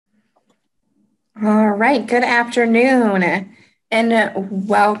All right, good afternoon and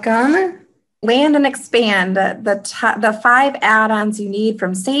welcome. Land and expand the five add-ons you need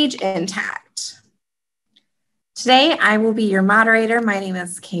from Sage Intacct. Today, I will be your moderator. My name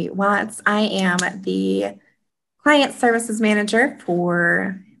is Kate Watts. I am the Client Services Manager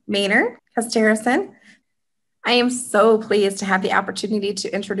for Maynard Costerisan. I am so pleased to have the opportunity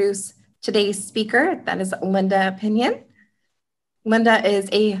to introduce today's speaker. That is Linda Pinion. Linda is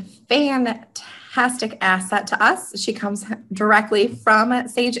a fantastic asset to us. She comes directly from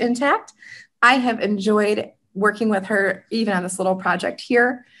Sage Intacct. I have enjoyed working with her even on this little project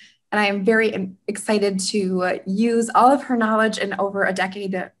here, and I am very excited to use all of her knowledge and over a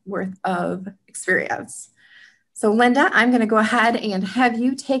decade worth of experience. So Linda, I'm going to go ahead and have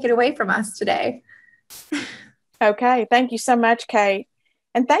you take it away from us today. Okay, thank you so much, Kate.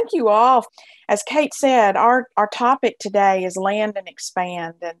 And thank you all. As Kate said, our topic today is land and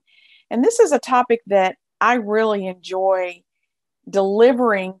expand. And this is a topic that I really enjoy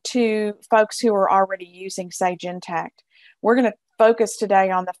delivering to folks who are already using Sage Intacct. We're going to focus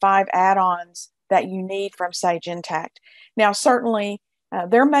today on the five add-ons that you need from Sage Intacct. Now, certainly,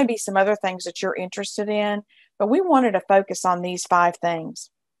 there may be some other things that you're interested in, but we wanted to focus on these five things.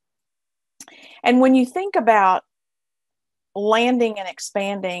 And when you think about landing and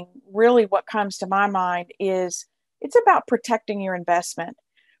expanding, really what comes to my mind is it's about protecting your investment.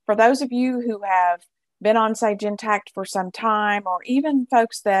 For those of you who have been on Sage Intacct for some time, or even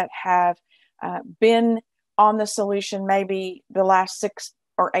folks that have been on the solution maybe the last 6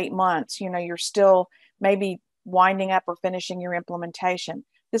 or 8 months, you're still maybe winding up or finishing your implementation.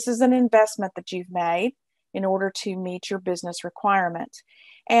 This is an investment that you've made in order to meet your business requirements.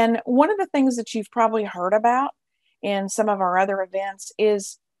 And one of the things that you've probably heard about in some of our other events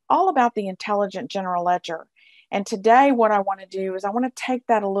is all about the intelligent general ledger. And today, what I want to do is I want to take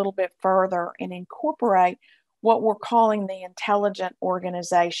that a little bit further and incorporate what we're calling the intelligent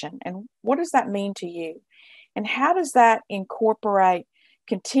organization. And what does that mean to you? And how does that incorporate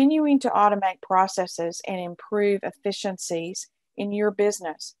continuing to automate processes and improve efficiencies in your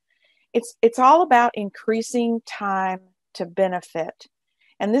business? It's all about increasing time to benefit.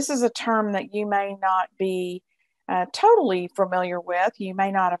 And this is a term that you may not be totally familiar with. You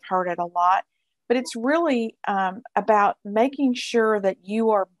may not have heard it a lot, but it's really about making sure that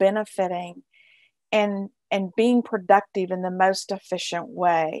you are benefiting and being productive in the most efficient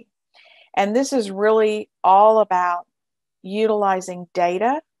way. And this is really all about utilizing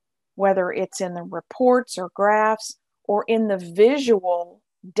data, whether it's in the reports or graphs or in the visual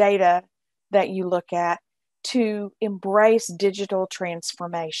data that you look at, to embrace digital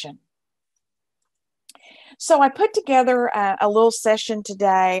transformation. So I put together a little session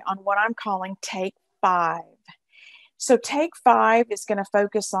today on what I'm calling Take 5. So Take 5 is going to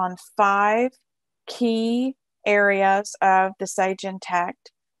focus on 5 key areas of the Sage Intacct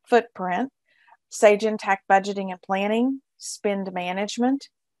footprint: Sage Intacct budgeting and planning, spend management,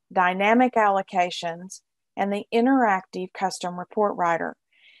 dynamic allocations, and the interactive custom report writer.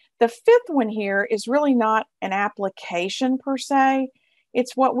 The fifth one here is really not an application per se.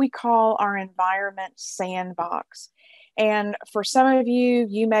 It's what we call our environment sandbox. And for some of you,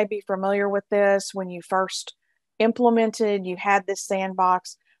 you may be familiar with this. When you first implemented, you had this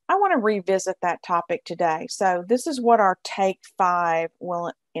sandbox. I want to revisit that topic today. So this is what our Take 5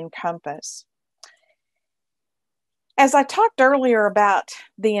 will encompass. As I talked earlier about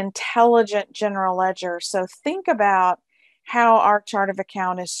the intelligent general ledger, so think about how our chart of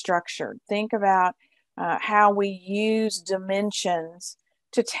account is structured. Think about how we use dimensions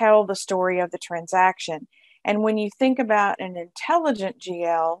to tell the story of the transaction. And when you think about an intelligent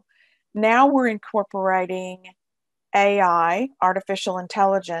GL, now we're incorporating AI, artificial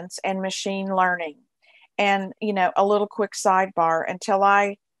intelligence, and machine learning. And, a little quick sidebar, until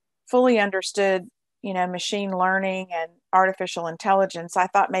I fully understood, machine learning and artificial intelligence, I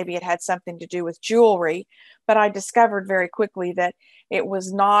thought maybe it had something to do with jewelry, but I discovered very quickly that it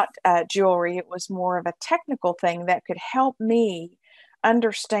was not jewelry. It was more of a technical thing that could help me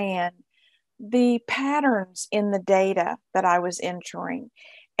understand the patterns in the data that I was entering,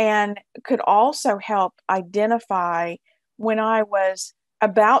 and could also help identify when I was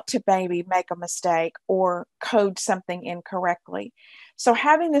about to maybe make a mistake or code something incorrectly. So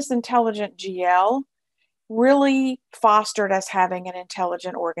having this intelligent GL really fostered us having an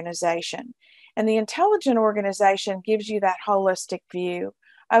intelligent organization. And the intelligent organization gives you that holistic view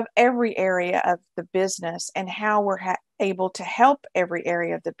of every area of the business and how we're able to help every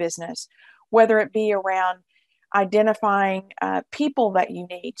area of the business, whether it be around identifying people that you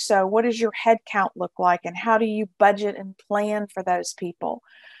need. So what does your head count look like, and how do you budget and plan for those people?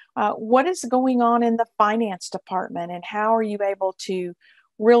 What is going on in the finance department, and how are you able to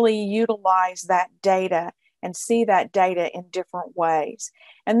really utilize that data and see that data in different ways?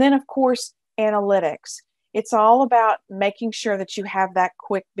 And then, of course, analytics. It's all about making sure that you have that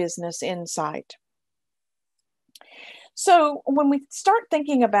quick business insight. So when we start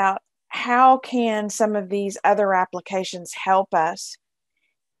thinking about how can some of these other applications help us,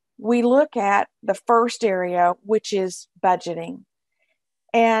 we look at the first area, which is budgeting.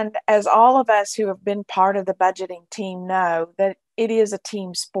 And as all of us who have been part of the budgeting team know, that it is a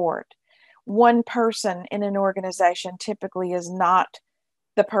team sport. One person in an organization typically is not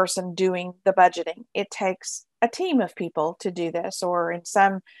the person doing the budgeting. It takes a team of people to do this, or in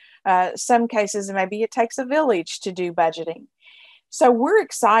some cases, maybe it takes a village to do budgeting. So we're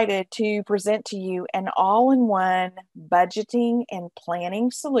excited to present to you an all-in-one budgeting and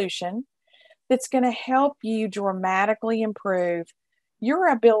planning solution that's going to help you dramatically improve your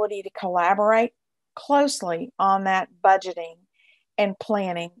ability to collaborate closely on that budgeting and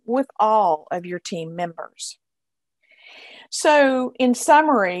planning with all of your team members. So in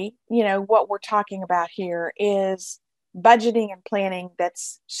summary, what we're talking about here is budgeting and planning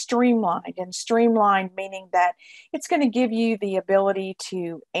that's streamlined, and streamlined meaning that it's going to give you the ability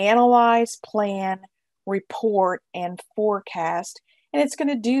to analyze, plan, report, and forecast. And it's going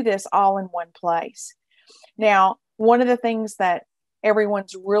to do this all in one place. Now, one of the things that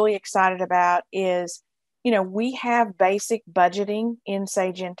everyone's really excited about is, we have basic budgeting in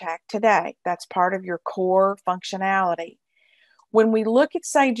Sage Intacct today. That's part of your core functionality. When we look at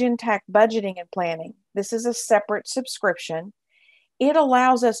Sage Intacct budgeting and planning, this is a separate subscription. It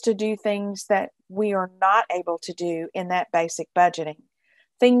allows us to do things that we are not able to do in that basic budgeting.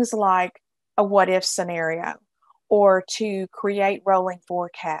 Things like a what if scenario, or to create rolling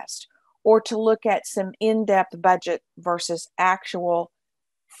forecast, or to look at some in-depth budget versus actual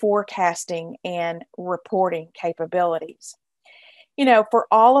forecasting and reporting capabilities. For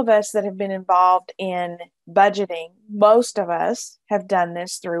all of us that have been involved in budgeting, most of us have done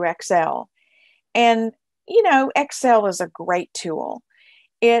this through Excel. And, Excel is a great tool.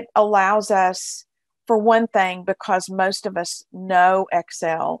 It allows us, for one thing, because most of us know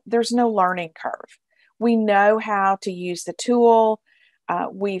Excel, there's no learning curve. We know how to use the tool.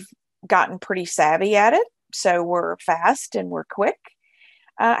 We've gotten pretty savvy at it, so we're fast and we're quick.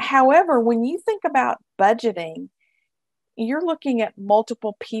 However, when you think about budgeting, you're looking at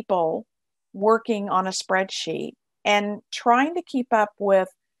multiple people working on a spreadsheet and trying to keep up with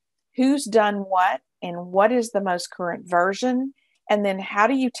who's done what and what is the most current version. And then how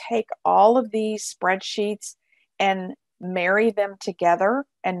do you take all of these spreadsheets and marry them together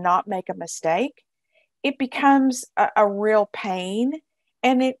and not make a mistake? It becomes a real pain,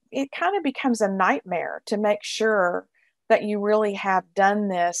 and it kind of becomes a nightmare to make sure that you really have done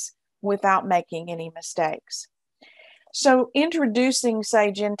this without making any mistakes. So introducing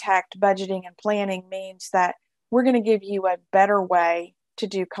Sage Intacct budgeting and planning means that we're going to give you a better way to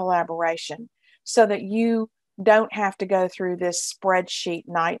do collaboration so that you don't have to go through this spreadsheet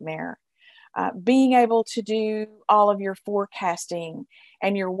nightmare. Being able to do all of your forecasting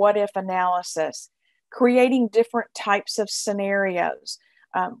and your what if analysis, creating different types of scenarios.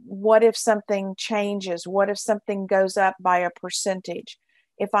 What if something changes? What if something goes up by a percentage?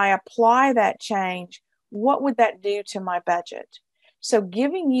 If I apply that change, what would that do to my budget? So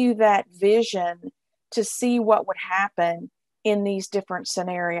giving you that vision to see what would happen in these different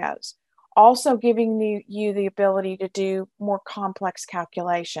scenarios. Also giving you the ability to do more complex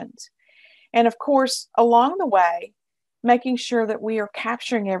calculations. And of course, along the way, making sure that we are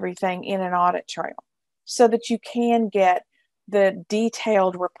capturing everything in an audit trail so that you can get the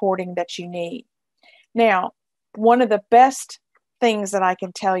detailed reporting that you need. Now, one of the best things that I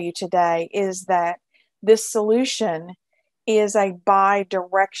can tell you today is that this solution is a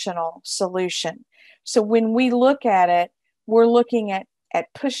bi-directional solution. So when we look at it, we're looking at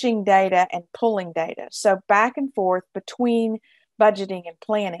pushing data and pulling data. So back and forth between budgeting and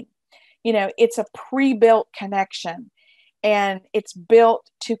planning. It's a pre-built connection, and it's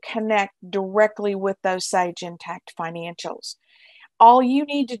built to connect directly with those Sage Intacct financials. All you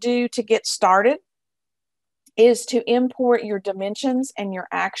need to do to get started is to import your dimensions and your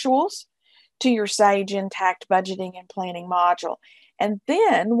actuals to your Sage Intacct budgeting and planning module. And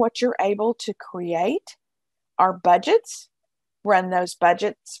then what you're able to create are budgets, run those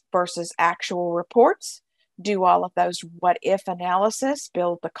budgets versus actual reports, do all of those what if analysis,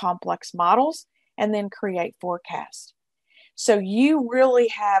 build the complex models, and then create forecasts. So you really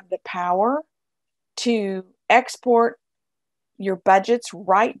have the power to export your budgets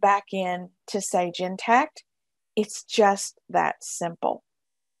right back in to Sage Intacct. It's just that simple.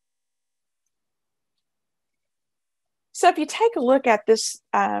 So if you take a look at this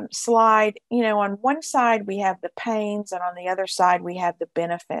slide, on one side we have the pains and on the other side we have the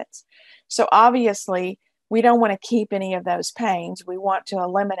benefits. So obviously we don't want to keep any of those pains. We want to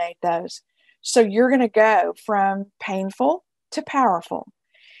eliminate those. So you're going to go from painful to powerful.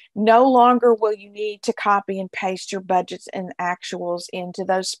 No longer will you need to copy and paste your budgets and actuals into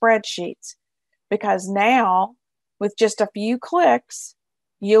those spreadsheets, because now with just a few clicks,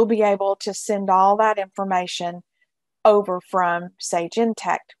 you'll be able to send all that information over from Sage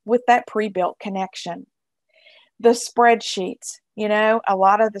Intacct with that pre-built connection. The spreadsheets, a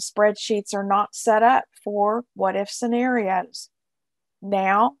lot of the spreadsheets are not set up for what if scenarios.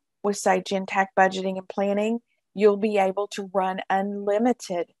 Now, with Sage Intacct Budgeting and Planning, you'll be able to run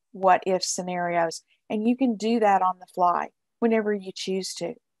unlimited what if scenarios, and you can do that on the fly whenever you choose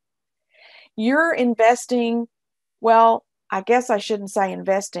to. You're investing, well, I guess I shouldn't say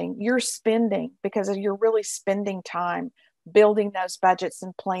investing, you're spending, because you're really spending time building those budgets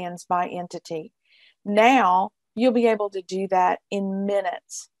and plans by entity. Now you'll be able to do that in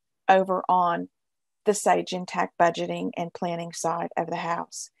minutes over on the Sage Intacct Budgeting and Planning side of the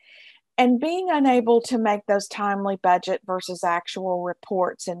house. And being unable to make those timely budget versus actual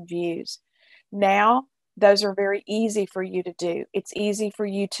reports and views, now those are very easy for you to do. It's easy for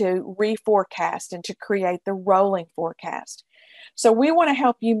you to reforecast and to create the rolling forecast. So we want to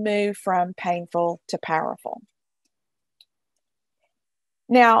help you move from painful to powerful.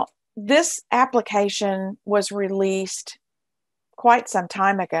 Now, this application was released quite some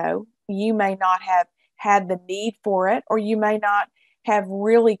time ago. You may not have had the need for it, or you may not have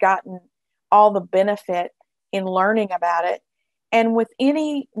really gotten all the benefit in learning about it. And with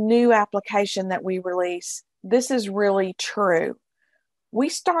any new application that we release, this is really true. We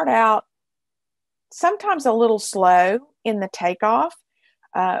start out sometimes a little slow in the takeoff.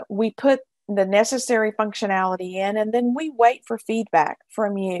 We put the necessary functionality in, and then we wait for feedback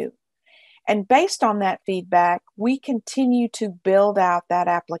from you. And based on that feedback, we continue to build out that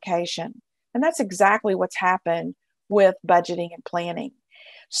application. And that's exactly what's happened with budgeting and planning.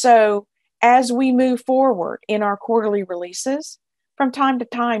 So as we move forward in our quarterly releases, from time to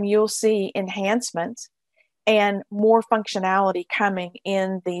time, you'll see enhancements and more functionality coming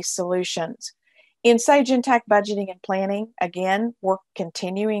in these solutions. In Sage Intacct Budgeting and Planning, again, we're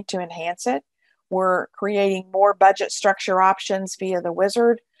continuing to enhance it. We're creating more budget structure options via the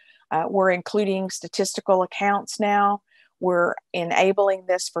wizard. We're including statistical accounts now. We're enabling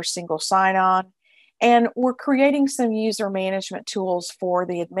this for single sign-on. And we're creating some user management tools for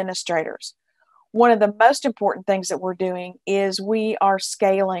the administrators. One of the most important things that we're doing is we are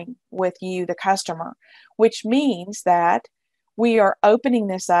scaling with you, the customer, which means that we are opening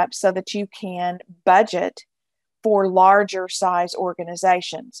this up so that you can budget for larger size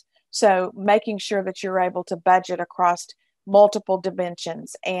organizations. So making sure that you're able to budget across multiple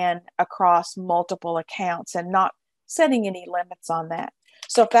dimensions and across multiple accounts and not setting any limits on that.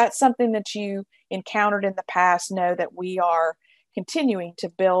 So if that's something that you encountered in the past, know that we are continuing to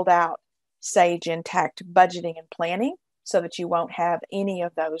build out Sage Intacct Budgeting and Planning so that you won't have any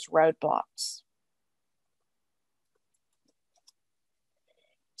of those roadblocks.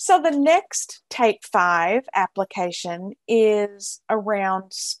 So the next Take 5 application is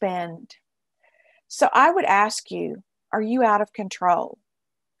around spend. So I would ask you, are you out of control?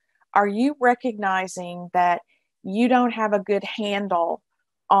 Are you recognizing that you don't have a good handle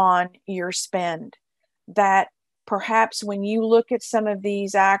on your spend? That perhaps when you look at some of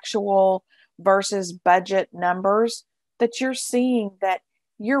these actual versus budget numbers, that you're seeing that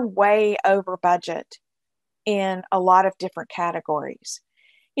you're way over budget in a lot of different categories.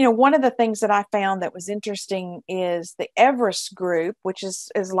 One of the things that I found that was interesting is the Everest group, which is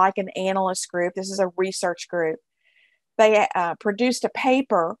like an analyst group. This is a research group. They produced a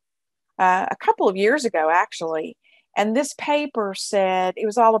paper a couple of years ago, actually. And this paper said, it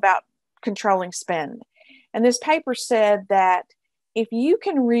was all about controlling spend. And this paper said that if you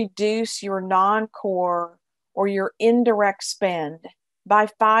can reduce your non-core or your indirect spend by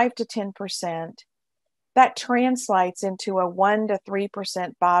 5 to 10%, that translates into a 1 to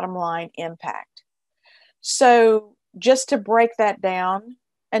 3% bottom line impact. So just to break that down,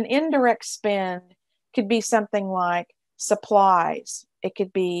 an indirect spend could be something like supplies. It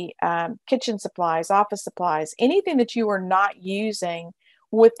could be kitchen supplies, office supplies, anything that you are not using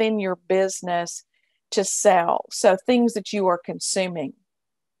within your business to sell. So things that you are consuming.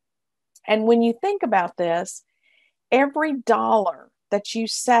 And when you think about this, every dollar that you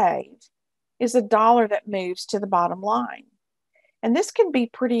save is a dollar that moves to the bottom line. And this can be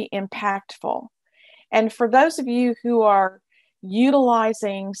pretty impactful. And for those of you who are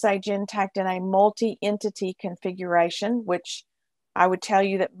utilizing Sage Intacct in a multi-entity configuration, which I would tell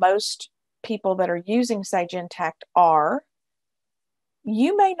you that most people that are using Sage Intacct are,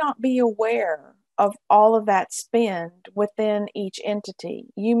 you may not be aware of all of that spend within each entity.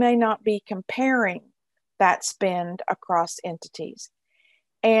 You may not be comparing that spend across entities.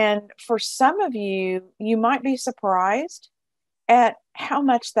 And for some of you, you might be surprised at how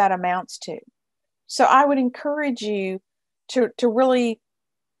much that amounts to. So I would encourage you to really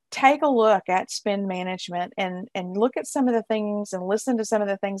take a look at spend management and look at some of the things and listen to some of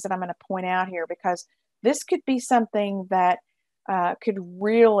the things that I'm going to point out here, because this could be something that could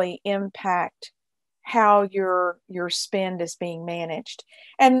really impact how your spend is being managed.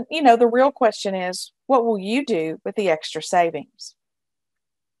 And, you know, the real question is, what will you do with the extra savings?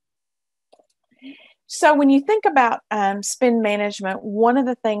 So when you think about spend management, one of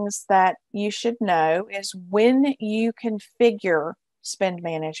the things that you should know is when you configure spend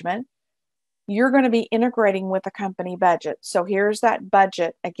management, you're going to be integrating with a company budget. So here's that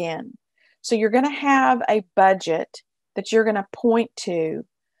budget again. So you're going to have a budget that you're going to point to,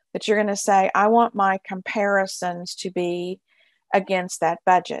 that you're going to say, I want my comparisons to be against that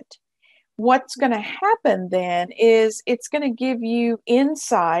budget. What's going to happen then is it's going to give you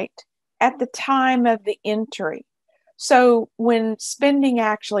insight at the time of the entry. So when spending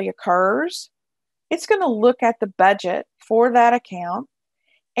actually occurs, it's going to look at the budget for that account,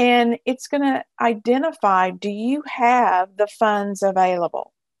 and it's going to identify, do you have the funds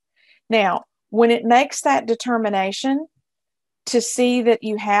available? Now, when it makes that determination to see that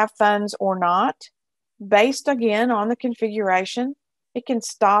you have funds or not, based again on the configuration, it can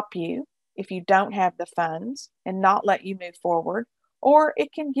stop you if you don't have the funds and not let you move forward, or it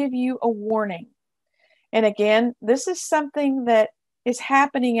can give you a warning. And again, this is something that is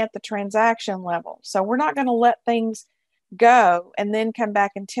happening at the transaction level. So we're not going to let things go and then come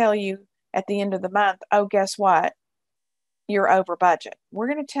back and tell you at the end of the month, oh, guess what? You're over budget. We're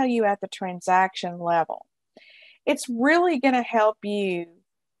going to tell you at the transaction level. It's really going to help you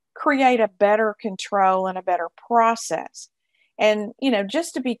create a better control and a better process. And, you know,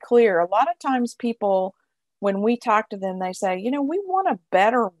 just to be clear, a lot of times people, when we talk to them, they say, you know, we want a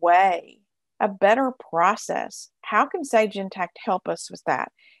better way, a better process. How can Sage Intacct help us with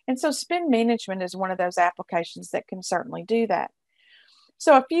that? And so spend management is one of those applications that can certainly do that.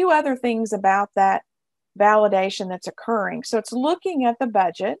 So a few other things about that validation that's occurring. So it's looking at the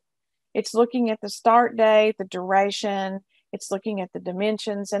budget. It's looking at the start date, the duration, it's looking at the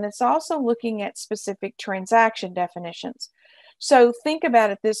dimensions, and it's also looking at specific transaction definitions. So think about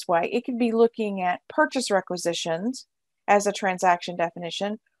it this way. It could be looking at purchase requisitions as a transaction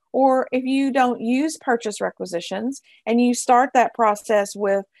definition, or if you don't use purchase requisitions and you start that process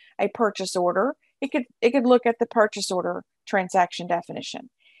with a purchase order, it could look at the purchase order transaction definition.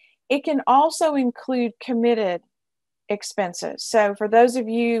 It can also include committed expenses. So for those of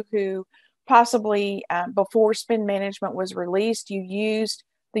you who possibly before spend management was released, you used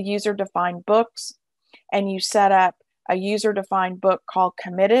the user-defined books and you set up a user-defined book called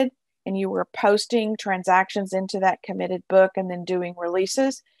committed, and you were posting transactions into that committed book and then doing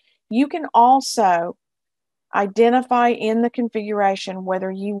releases, you can also identify in the configuration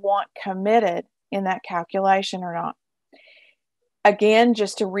whether you want committed in that calculation or not. Again,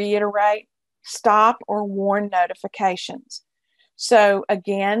 just to reiterate, stop or warn notifications. So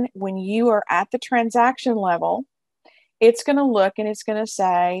again, when you are at the transaction level, it's going to look and it's going to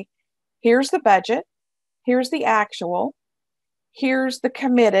say, here's the budget, here's the actual, here's the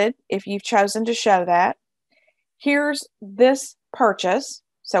committed, if you've chosen to show that, here's this purchase,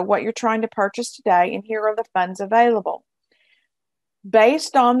 so what you're trying to purchase today, and here are the funds available.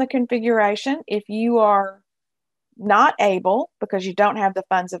 Based on the configuration, if you are not able, because you don't have the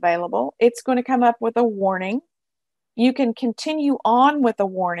funds available, it's going to come up with a warning. You can continue on with a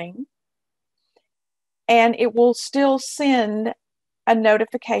warning, and it will still send a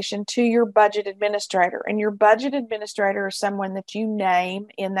notification to your budget administrator. And your budget administrator is someone that you name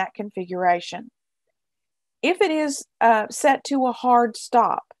in that configuration. If it is set to a hard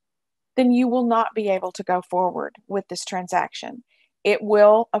stop, then you will not be able to go forward with this transaction. It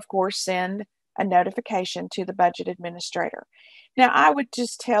will, of course, send a notification to the budget administrator. Now, I would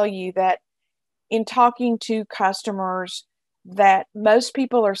just tell you that in talking to customers, that most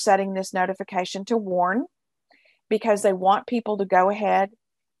people are setting this notification to warn, because they want people to go ahead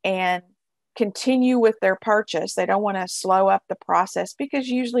and continue with their purchase. They don't want to slow up the process, because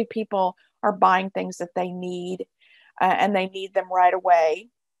usually people are buying things that they need and they need them right away.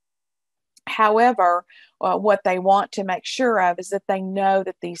 However, what they want to make sure of is that they know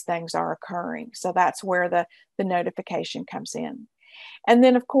that these things are occurring. So that's where the notification comes in. And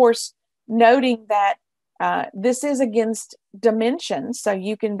then, of course, noting that this is against dimensions, so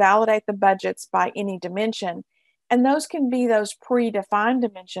you can validate the budgets by any dimension. And those can be those predefined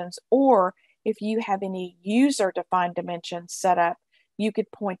dimensions, or if you have any user-defined dimensions set up, you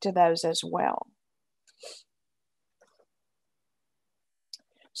could point to those as well.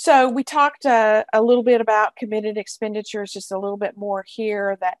 So we talked a little bit about committed expenditures, just a little bit more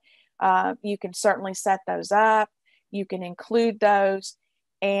here, that you can certainly set those up. You can include those.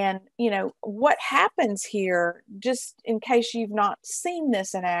 And, what happens here, just in case you've not seen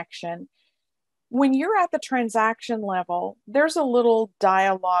this in action, when you're at the transaction level, there's a little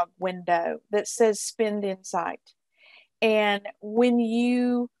dialog window that says Spend Insight. And when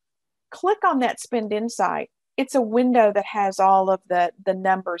you click on that Spend Insight, it's a window that has all of the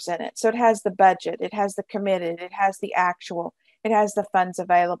numbers in it. So it has the budget, it has the committed, it has the actual, it has the funds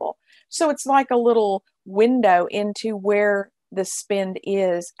available. So it's like a little window into where the spend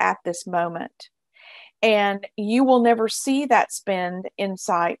is at this moment. And you will never see that Spend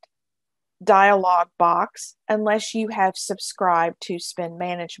Insight dialog box unless you have subscribed to Spend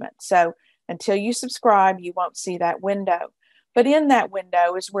Management. So until you subscribe, you won't see that window. But in that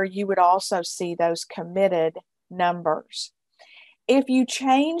window is where you would also see those committed numbers. If you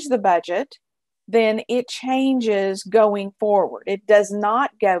change the budget, then it changes going forward. It does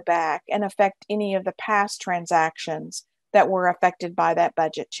not go back and affect any of the past transactions that were affected by that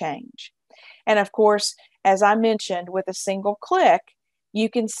budget change. And of course, as I mentioned, with a single click, you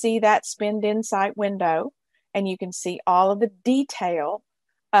can see that Spend Insight window, and you can see all of the detail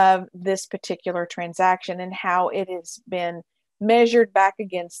of this particular transaction and how it has been measured back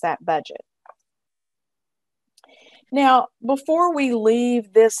against that budget. Now, before we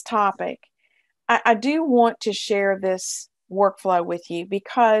leave this topic, I do want to share this workflow with you,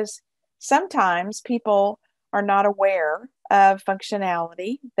 because sometimes people are not aware of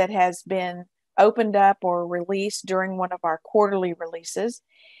functionality that has been opened up or released during one of our quarterly releases.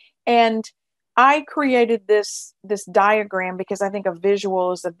 And I created this diagram because I think a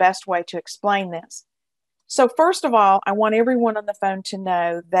visual is the best way to explain this. So first of all, I want everyone on the phone to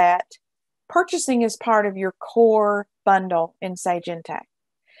know that purchasing is part of your core bundle in Sage Intacct.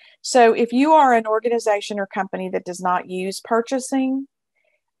 So if you are an organization or company that does not use purchasing,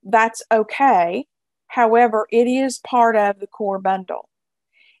 that's okay. However, it is part of the core bundle,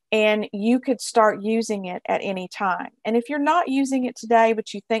 and you could start using it at any time. And if you're not using it today,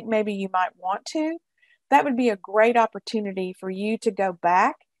 but you think maybe you might want to, that would be a great opportunity for you to go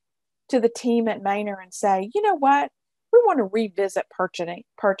back to the team at Manor and say, you know what, we want to revisit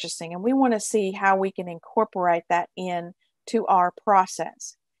purchasing, and we want to see how we can incorporate that into our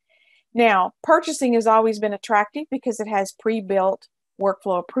process. Now, purchasing has always been attractive because it has pre-built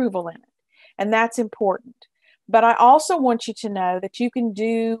workflow approval in it, and that's important. But I also want you to know that you can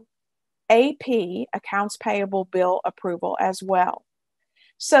do AP, accounts payable bill approval, as well.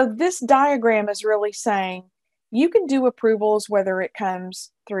 So this diagram is really saying you can do approvals whether it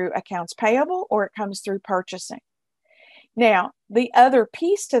comes through accounts payable or it comes through purchasing. Now, the other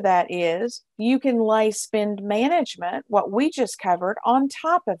piece to that is you can lay Spend Management, what we just covered, on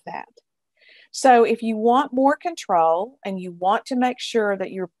top of that. So if you want more control and you want to make sure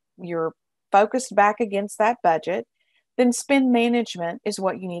that you're focused back against that budget, then Spend Management is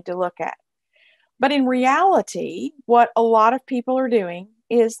what you need to look at. But in reality, what a lot of people are doing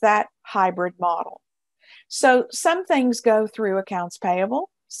is that hybrid model. So some things go through accounts payable,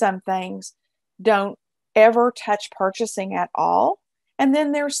 some things don't ever touch purchasing at all. And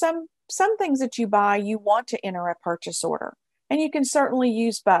then there's some things that you buy, you want to enter a purchase order. And you can certainly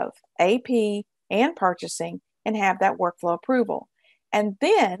use both AP and purchasing and have that workflow approval. And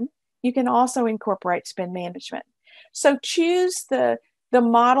then you can also incorporate Spend Management. So choose the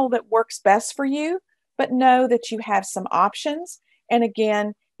model that works best for you, but know that you have some options. And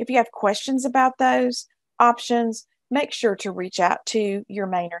again, if you have questions about those options, make sure to reach out to your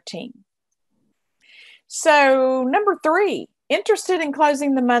Manor team. So number 3, interested in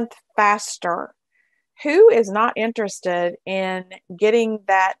closing the month faster. Who is not interested in getting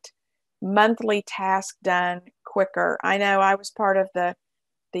that monthly task done quicker? I know I was part of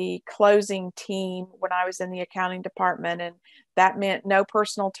the closing team when I was in the accounting department, and that meant no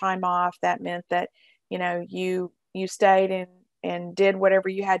personal time off. That meant that, you stayed and did whatever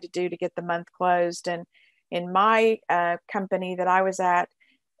you had to do to get the month closed. And in my company that I was at,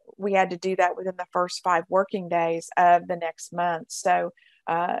 we had to do that within the first 5 working days of the next month. So,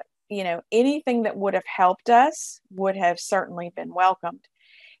 anything that would have helped us would have certainly been welcomed.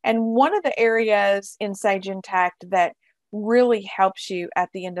 And one of the areas in Sage Intacct that really helps you at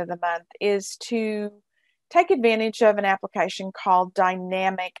the end of the month is to take advantage of an application called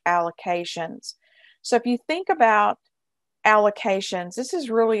dynamic allocations. So if you think about allocations, this is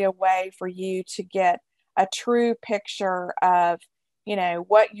really a way for you to get a true picture of,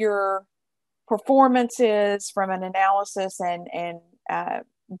 what your performance is from an analysis and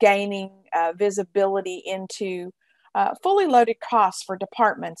gaining visibility into fully loaded costs for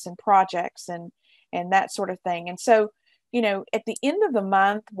departments and projects and that sort of thing. And so, at the end of the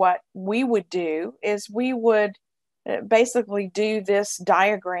month, what we would do is we would basically do this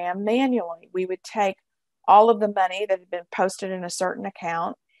diagram manually. We would take all of the money that had been posted in a certain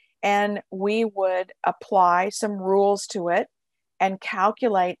account, and we would apply some rules to it and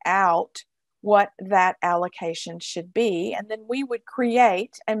calculate out what that allocation should be. And then we would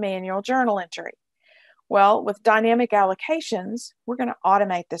create a manual journal entry. Well, with dynamic allocations, we're going to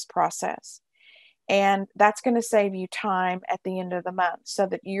automate this process. And that's going to save you time at the end of the month so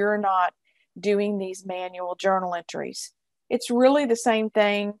that you're not doing these manual journal entries. It's really the same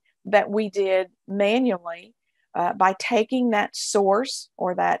thing that we did manually by taking that source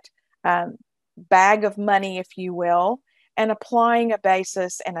or that bag of money, if you will, and applying a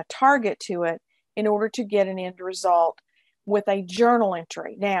basis and a target to it in order to get an end result with a journal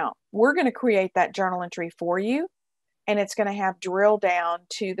entry. Now, we're going to create that journal entry for you, and it's going to have drill down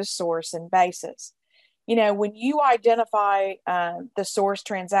to the source and basis. When you identify the source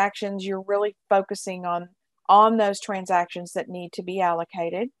transactions, you're really focusing on those transactions that need to be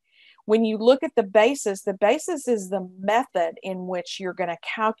allocated. When you look at the basis is the method in which you're going to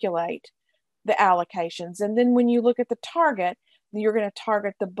calculate the allocations. And then when you look at the target, you're going to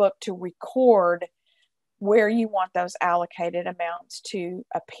target the book to record where you want those allocated amounts to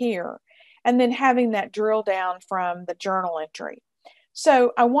appear. And then having that drill down from the journal entry.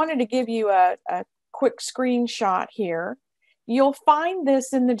 So I wanted to give you a quick screenshot here. You'll find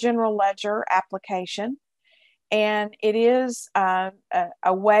this in the General Ledger application, and it is a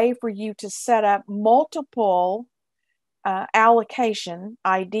way for you to set up multiple allocation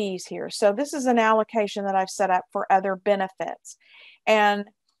IDs here. So this is an allocation that I've set up for other benefits, and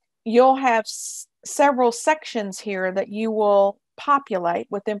you'll have several sections here that you will populate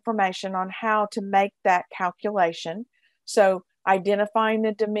with information on how to make that calculation. So identifying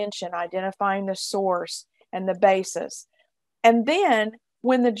the dimension, identifying the source and the basis. And then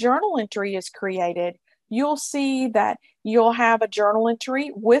when the journal entry is created, you'll see that you'll have a journal entry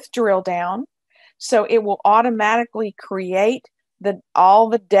with drill down. So it will automatically create all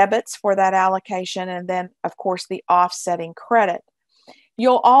the debits for that allocation, and then, of course, the offsetting credit.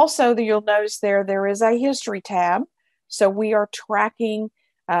 You'll notice there is a history tab. So we are tracking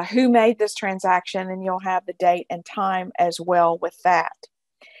who made this transaction, and you'll have the date and time as well with that.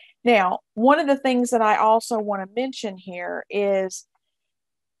 Now, one of the things that I also want to mention here is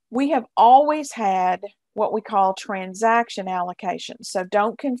we have always had what we call transaction allocations. So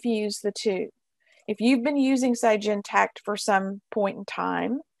don't confuse the two. If you've been using Sage Intacct for some point in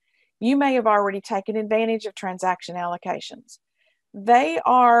time, you may have already taken advantage of transaction allocations. They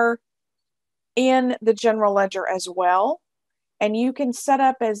are in the General Ledger as well, and you can set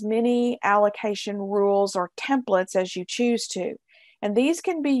up as many allocation rules or templates as you choose to. And these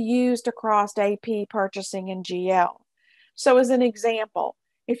can be used across AP, purchasing, and GL. So as an example,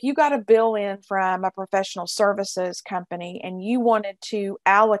 if you got a bill in from a professional services company and you wanted to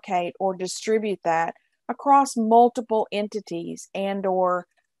allocate or distribute that across multiple entities and or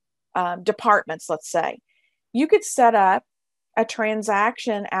departments, let's say, you could set up a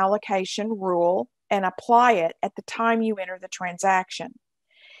transaction allocation rule and apply it at the time you enter the transaction.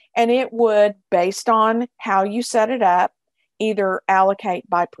 And it would, based on how you set it up, either allocate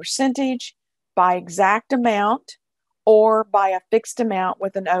by percentage, by exact amount, or by a fixed amount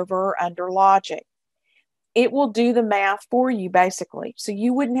with an over or under logic. It will do the math for you, basically. So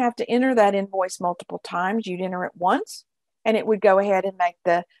you wouldn't have to enter that invoice multiple times. You'd enter it once, and it would go ahead and make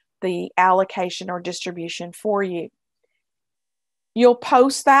the allocation or distribution for you. You'll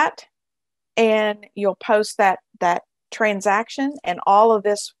post that, and you'll post that transaction, and all of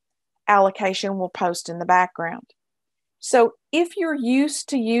this allocation will post in the background. So if you're used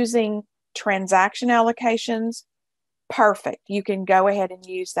to using transaction allocations, perfect. You can go ahead and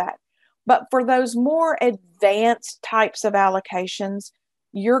use that. But for those more advanced types of allocations,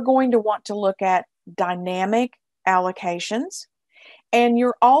 you're going to want to look at dynamic allocations. And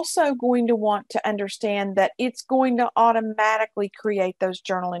you're also going to want to understand that it's going to automatically create those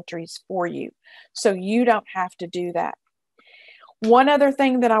journal entries for you. So you don't have to do that. One other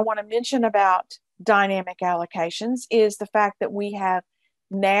thing that I want to mention about dynamic allocations is the fact that we have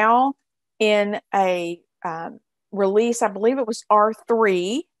Now in a release, I believe it was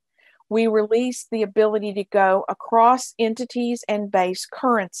R3, we released the ability to go across entities and base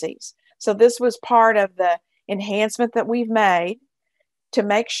currencies. So this was part of the enhancement that we've made to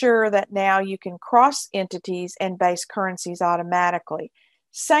make sure that now you can cross entities and base currencies automatically.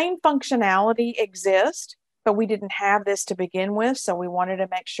 Same functionality exists, but we didn't have this to begin with, so we wanted to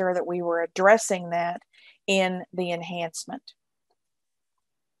make sure that we were addressing that in the enhancement.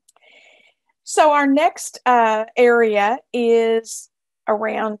 So our next area is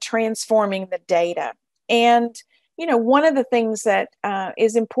around transforming the data. And, you know, one of the things that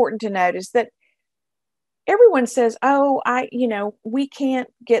is important to note is that everyone says, oh, we can't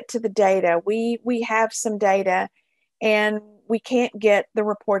get to the data. We have some data and we can't get the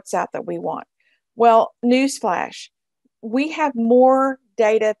reports out that we want. Well, newsflash, we have more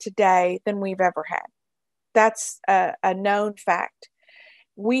data today than we've ever had. That's a known fact.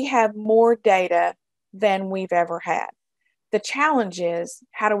 We have more data than we've ever had. The challenge is,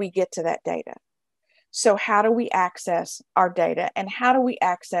 how do we get to that data? So how do we access our data and how do we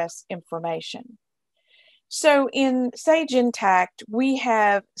access information? So in Sage Intacct, we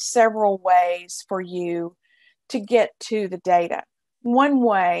have several ways for you to get to the data. One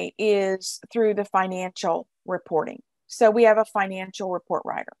way is through the financial reporting. So we have a financial report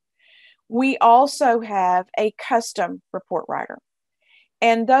writer. We also have a custom report writer.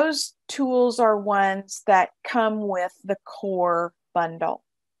 And those tools are ones that come with the core bundle.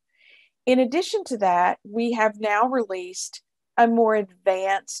 In addition to that, we have now released a more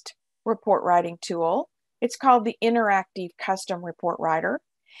advanced report writing tool. It's called the Interactive Custom Report Writer.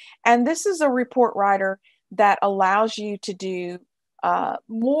 And this is a report writer that allows you to do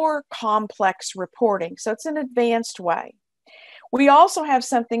more complex reporting. So it's an advanced way. We also have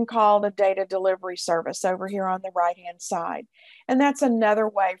something called a data delivery service over here on the right-hand side. And that's another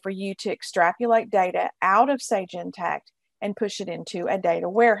way for you to extrapolate data out of Sage Intacct and push it into a data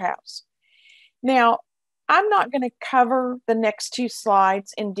warehouse. Now, I'm not going to cover the next two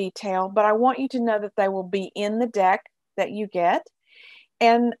slides in detail, but I want you to know that they will be in the deck that you get.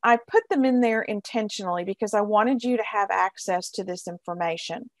 And I put them in there intentionally because I wanted you to have access to this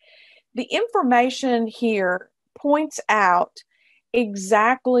information. The information here points out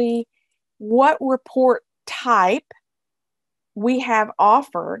exactly what report type we have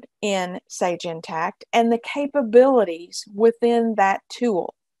offered in Sage Intacct and the capabilities within that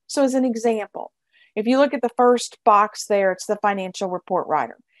tool. So as an example, if you look at the first box there, it's the financial report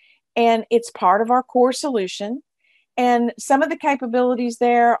writer, and it's part of our core solution. And some of the capabilities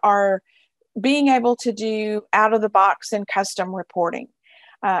there are being able to do out of the box and custom reporting.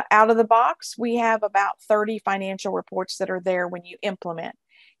 Out of the box, we have about 30 financial reports that are there when you implement.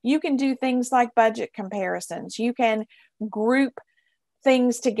 You can do things like budget comparisons. You can group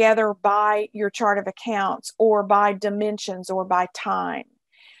things together by your chart of accounts or by dimensions or by time.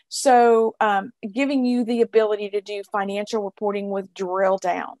 So giving you the ability to do financial reporting with drill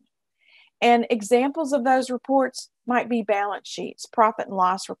down. And examples of those reports might be balance sheets, profit and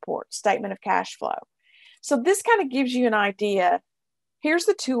loss reports, statement of cash flow. So this kind of gives you an idea. Here's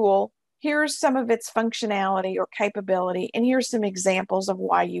the tool, here's some of its functionality or capability, and here's some examples of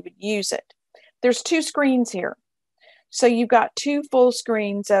why you would use it. There's two screens here. So you've got two full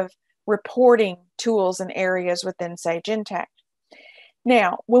screens of reporting tools and areas within Sage Intacct.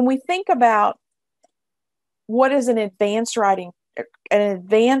 Now, when we think about what is an advanced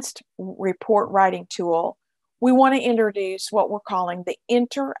report writing tool, we want to introduce what we're calling the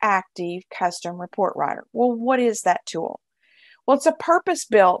Interactive Custom Report Writer. Well, what is that tool? Well, it's a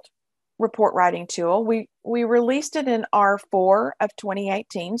purpose-built report writing tool. We released it in R4 of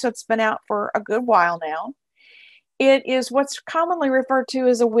 2018, so it's been out for a good while now. It is what's commonly referred to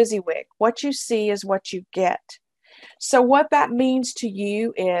as a WYSIWYG. What you see is what you get. So what that means to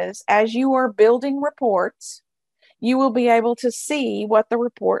you is, as you are building reports, you will be able to see what the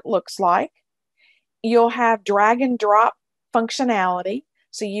report looks like. You'll have drag and drop functionality,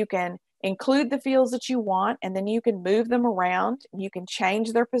 so you can include the fields that you want, and then you can move them around. You can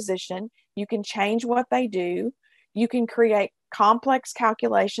change their position. You can change what they do. You can create complex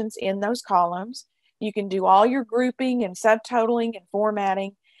calculations in those columns. You can do all your grouping and subtotaling and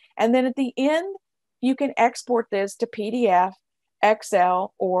formatting. And then at the end, you can export this to PDF,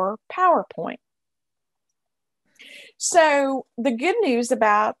 Excel, or PowerPoint. So the good news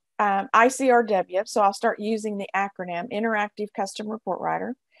about ICRW, so I'll start using the acronym Interactive Custom Report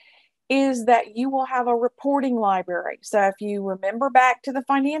Writer, is that you will have a reporting library. So if you remember back to the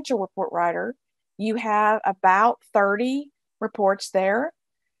financial report writer, you have about 30 reports there.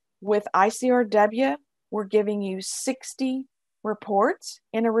 With ICRW, we're giving you 60 reports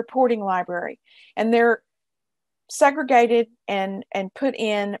in a reporting library, and they're segregated and put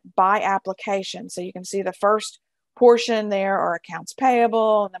in by application. So you can see the first portion there are accounts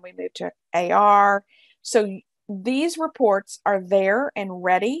payable, and then we move to AR. So these reports are there and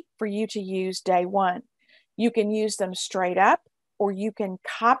ready for you to use day one. You can use them straight up, or you can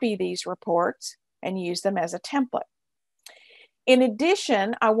copy these reports and use them as a template. In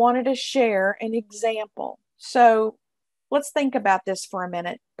addition, I wanted to share an example. So let's think about this for a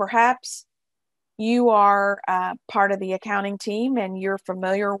minute. Perhaps you are part of the accounting team and you're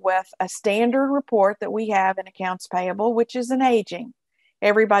familiar with a standard report that we have in accounts payable, which is an aging.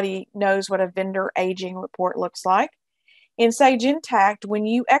 Everybody knows what a vendor aging report looks like. In Sage Intacct, when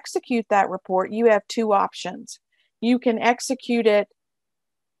you execute that report, you have two options. You can execute it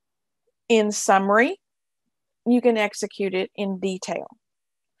in summary. You can execute it in detail.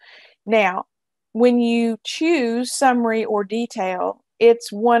 Now, when you choose summary or detail,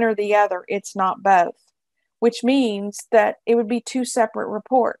 it's one or the other. It's not both, which means that it would be two separate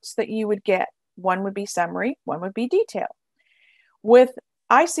reports that you would get. One would be summary, one would be detail. With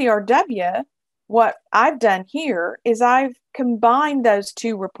ICRW, what I've done here is I've combined those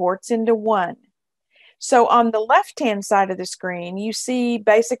two reports into one. So on the left-hand side of the screen, you see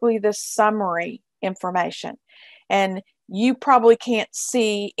basically the summary information. And you probably can't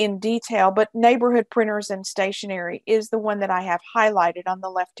see in detail, but neighborhood printers and stationery is the one that I have highlighted on the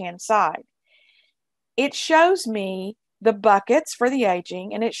left-hand side. It shows me the buckets for the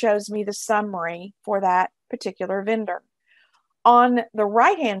aging, and it shows me the summary for that particular vendor. On the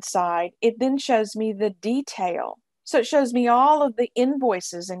right-hand side, it then shows me the detail. So it shows me all of the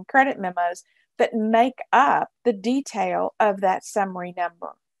invoices and credit memos that make up the detail of that summary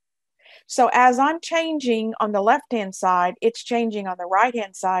number. So as I'm changing on the left-hand side, it's changing on the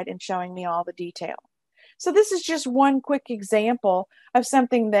right-hand side and showing me all the detail. So this is just one quick example of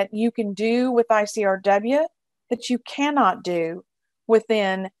something that you can do with ICRW that you cannot do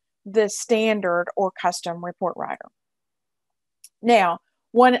within the standard or custom report writer. Now,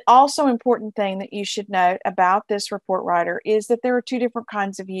 one also important thing that you should note about this report writer is that there are two different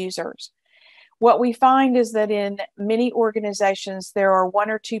kinds of users. What we find is that in many organizations, there are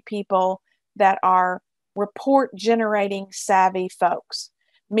one or two people that are report generating savvy folks,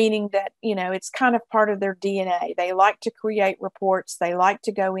 meaning that, you know, it's kind of part of their DNA. They like to create reports. They like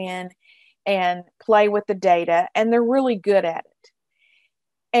to go in and play with the data, and they're really good at it.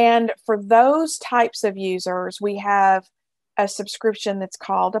 And for those types of users, we have a subscription that's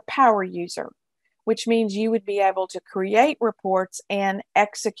called a power user, which means you would be able to create reports and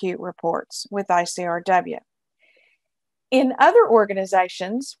execute reports with ICRW. In other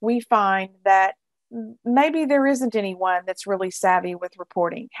organizations, we find that maybe there isn't anyone that's really savvy with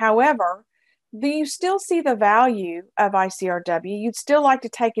reporting. However, you still see the value of ICRW. You'd still like to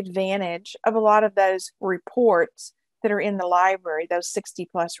take advantage of a lot of those reports that are in the library, those 60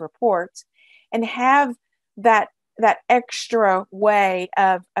 plus reports, and have that extra way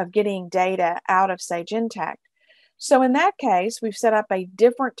of getting data out of Sage Intacct. So in that case, we've set up a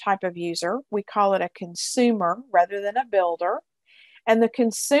different type of user. We call it a consumer rather than a builder. And the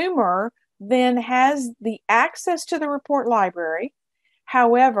consumer then has the access to the report library.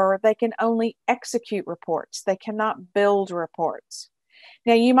 However, they can only execute reports. They cannot build reports.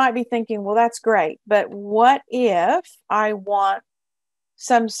 Now, you might be thinking, well, that's great, but what if I want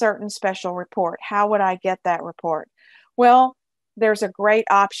some certain special report? How would I get that report? Well, there's a great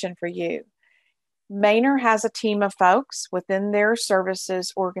option for you. Mainer has a team of folks within their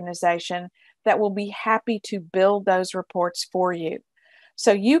services organization that will be happy to build those reports for you.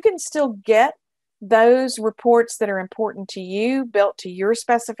 So you can still get those reports that are important to you, built to your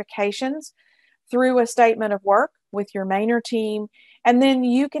specifications through a statement of work with your Mainer team, and then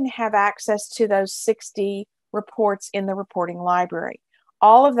you can have access to those 60 reports in the reporting library.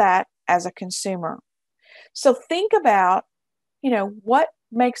 All of that as a consumer. So think about, what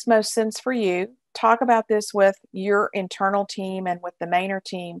makes most sense for you. Talk about this with your internal team and with the Mainer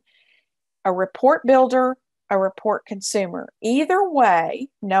team. A report builder, a report consumer. Either way,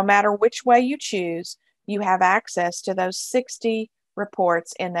 no matter which way you choose, you have access to those 60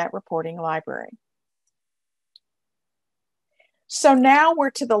 reports in that reporting library. So now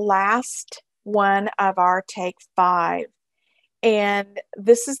we're to the last one of our Take 5. And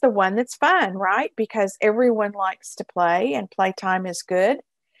this is the one that's fun, right? Because everyone likes to play, and playtime is good.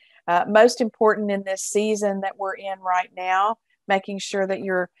 Most important in this season that we're in right now, making sure that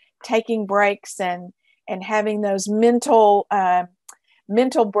you're taking breaks and having those mental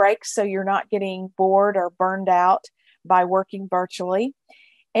breaks so you're not getting bored or burned out by working virtually.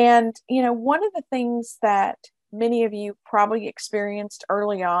 And, one of the things that many of you probably experienced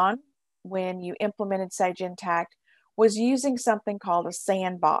early on when you implemented Sage Intacct was using something called a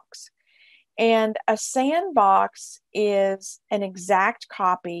sandbox. And a sandbox is an exact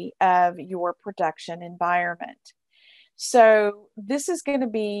copy of your production environment. So this is going to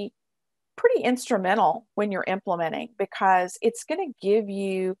be pretty instrumental when you're implementing, because it's going to give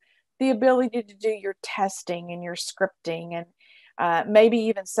you the ability to do your testing and your scripting, and maybe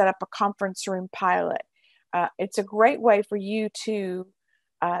even set up a conference room pilot. It's a great way for you to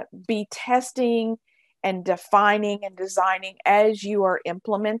be testing and defining and designing as you are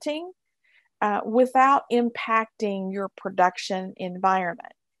implementing, without impacting your production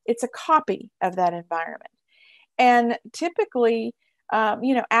environment. It's a copy of that environment. And typically,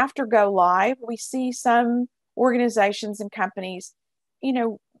 after go live, we see some organizations and companies,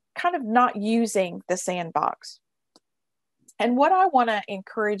 kind of not using the sandbox. And what I want to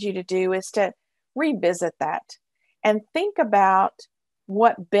encourage you to do is to revisit that and think about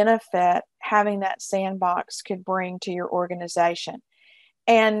what benefit having that sandbox could bring to your organization.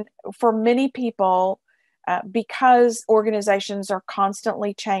 And for many people, because organizations are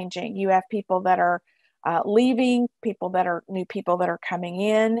constantly changing, you have people that are leaving, new people that are coming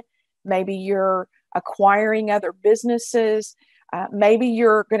in. Maybe you're acquiring other businesses. Maybe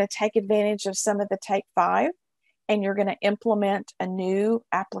you're going to take advantage of some of the Take 5 and you're going to implement a new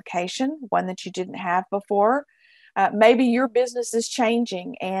application, one that you didn't have before. Maybe your business is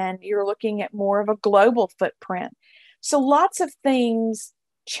changing and you're looking at more of a global footprint. So lots of things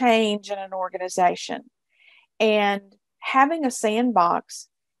change in an organization, and having a sandbox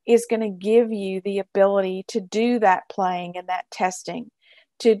is going to give you the ability to do that playing and that testing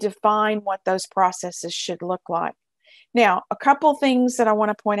to define what those processes should look like. Now, a couple things that I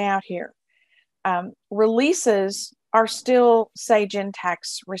want to point out here. Releases are still Sage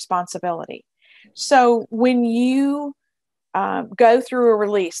Intacct's responsibility. So when you go through a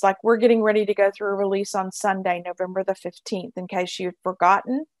release, like we're getting ready to go through a release on Sunday, November the 15th, in case you'd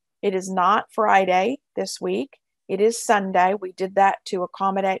forgotten, it is not Friday this week. It is Sunday. We did that to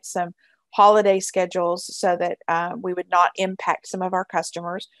accommodate some holiday schedules so that we would not impact some of our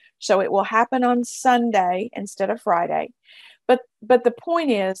customers. So it will happen on Sunday instead of Friday. But the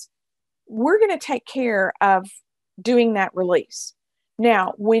point is, we're going to take care of doing that release.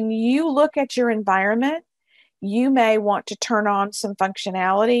 Now, when you look at your environment, you may want to turn on some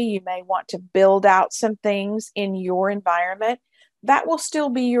functionality. You may want to build out some things in your environment. That will still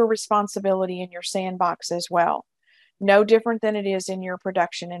be your responsibility in your sandbox as well. No different than it is in your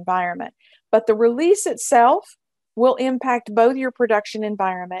production environment. But the release itself will impact both your production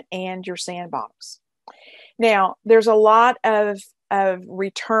environment and your sandbox. Now, there's a lot of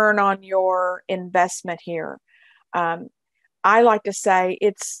return on your investment here. I like to say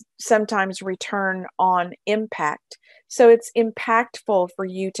it's sometimes return on impact. So it's impactful for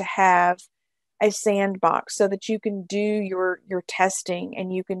you to have a sandbox so that you can do your testing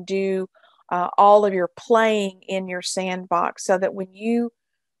and you can do all of your playing in your sandbox, so that when you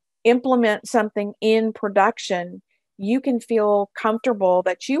implement something in production, you can feel comfortable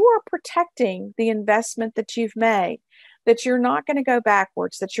that you are protecting the investment that you've made, that you're not going to go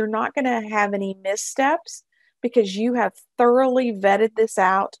backwards, that you're not going to have any missteps, because you have thoroughly vetted this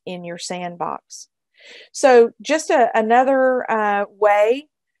out in your sandbox. So just another way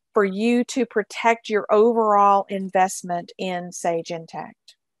for you to protect your overall investment in Sage Intacct.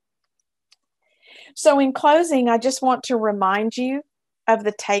 So in closing, I just want to remind you of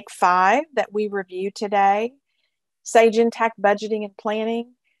the Take 5 that we reviewed today. Sage Intacct Budgeting and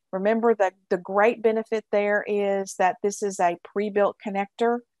Planning. Remember that the great benefit there is that this is a pre-built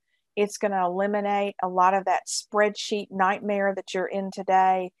connector. It's going to eliminate a lot of that spreadsheet nightmare that you're in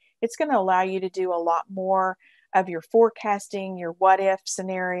today. It's going to allow you to do a lot more of your forecasting, your what-if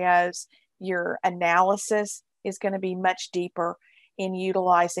scenarios. Your analysis is going to be much deeper in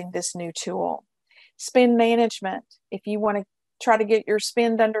utilizing this new tool. Spend management. If you want to try to get your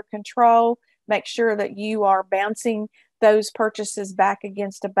spend under control, make sure that you are bouncing those purchases back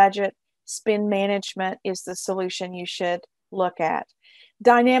against a budget. Spend management is the solution you should look at.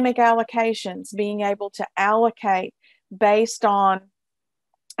 Dynamic allocations, being able to allocate based on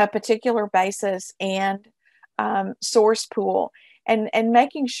a particular basis and source pool, and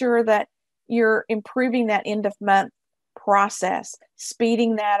making sure that you're improving that end of month process,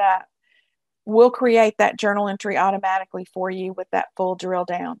 speeding that up. We'll create that journal entry automatically for you with that full drill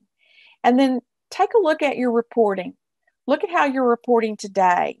down. And then take a look at your reporting. Look at how you're reporting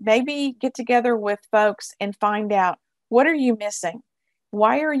today. Maybe get together with folks and find out, what are you missing?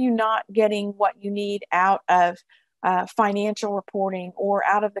 Why are you not getting what you need out of financial reporting or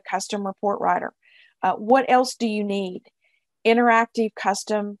out of the custom report writer? What else do you need? Interactive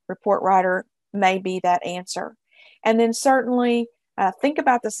custom report writer may be that answer. And then certainly think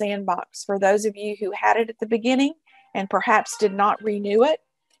about the sandbox. For those of you who had it at the beginning and perhaps did not renew it,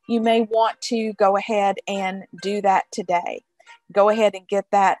 you may want to go ahead and do that today. Go ahead and get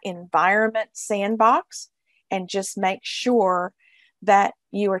that environment sandbox and just make sure that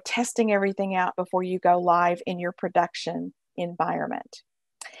you are testing everything out before you go live in your production environment.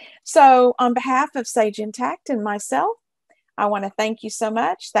 So on behalf of Sage Intacct and myself, I want to thank you so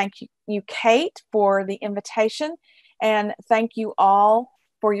much. Thank you, Kate, for the invitation, and thank you all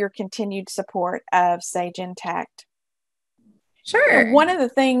for your continued support of Sage Intacct. Sure. One of the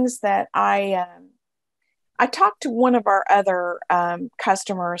things that I talked to one of our other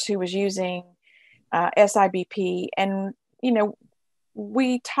customers who was using SIBP, and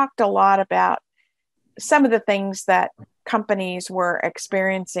we talked a lot about some of the things that companies were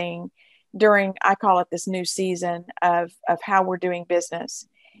experiencing during, I call it this new season of how we're doing business.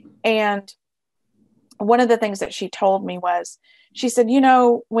 And one of the things that she told me was, she said,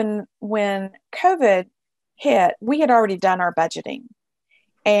 when COVID hit, we had already done our budgeting.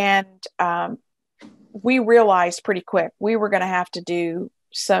 And we realized pretty quick we were going to have to do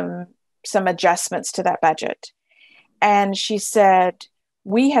some adjustments to that budget. And she said,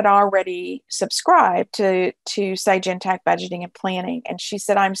 we had already subscribed to Sage Intacct Budgeting and Planning. And she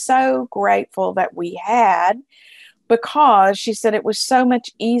said, I'm so grateful that we had, because she said it was so much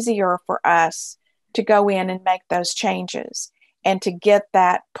easier for us to go in and make those changes and to get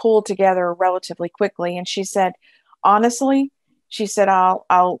that pulled together relatively quickly. And she said, honestly, she said,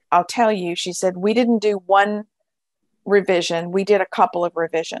 I'll tell you, she said, we didn't do one revision. We did a couple of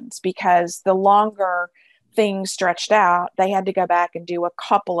revisions, because the longer things stretched out, they had to go back and do a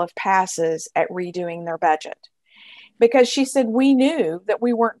couple of passes at redoing their budget, because she said, we knew that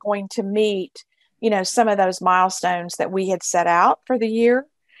we weren't going to meet, some of those milestones that we had set out for the year.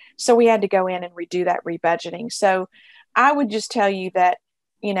 So we had to go in and redo that rebudgeting. So I would just tell you that,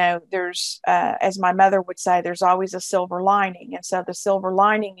 there's, as my mother would say, there's always a silver lining. And so the silver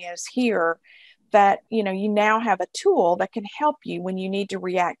lining is here that, you now have a tool that can help you when you need to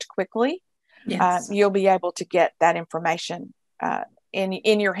react quickly. Yes. You'll be able to get that information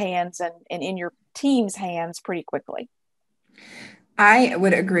in your hands and in your team's hands pretty quickly. I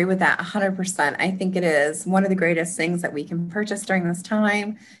would agree with that 100%. I think it is one of the greatest things that we can purchase during this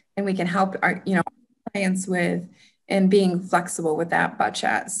time, and we can help our, clients with, and being flexible with that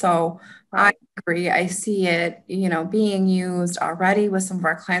budget. So right. I agree. I see it, being used already with some of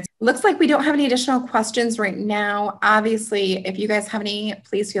our clients. Looks like we don't have any additional questions right now. Obviously, if you guys have any,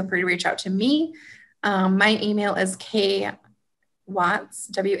 please feel free to reach out to me. My email is kwatts,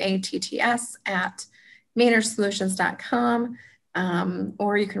 WATTS, at MainerSolutions.com.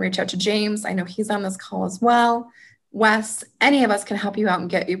 Or you can reach out to James. I know he's on this call as well. Wes, any of us can help you out and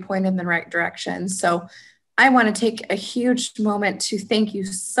get you pointed in the right direction. So I want to take a huge moment to thank you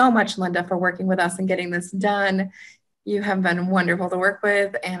so much, Linda, for working with us and getting this done. You have been wonderful to work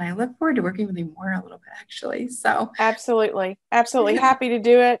with, and I look forward to working with you more a little bit, actually. So absolutely happy to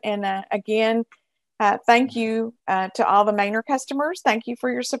do it. And again, thank you to all the Mainer customers. Thank you for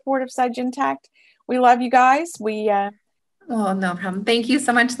your support of Sage Intacct. We love you guys. Well, no problem. Thank you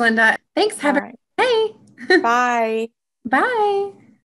so much, Linda. Thanks. Have a great day. Bye. Bye.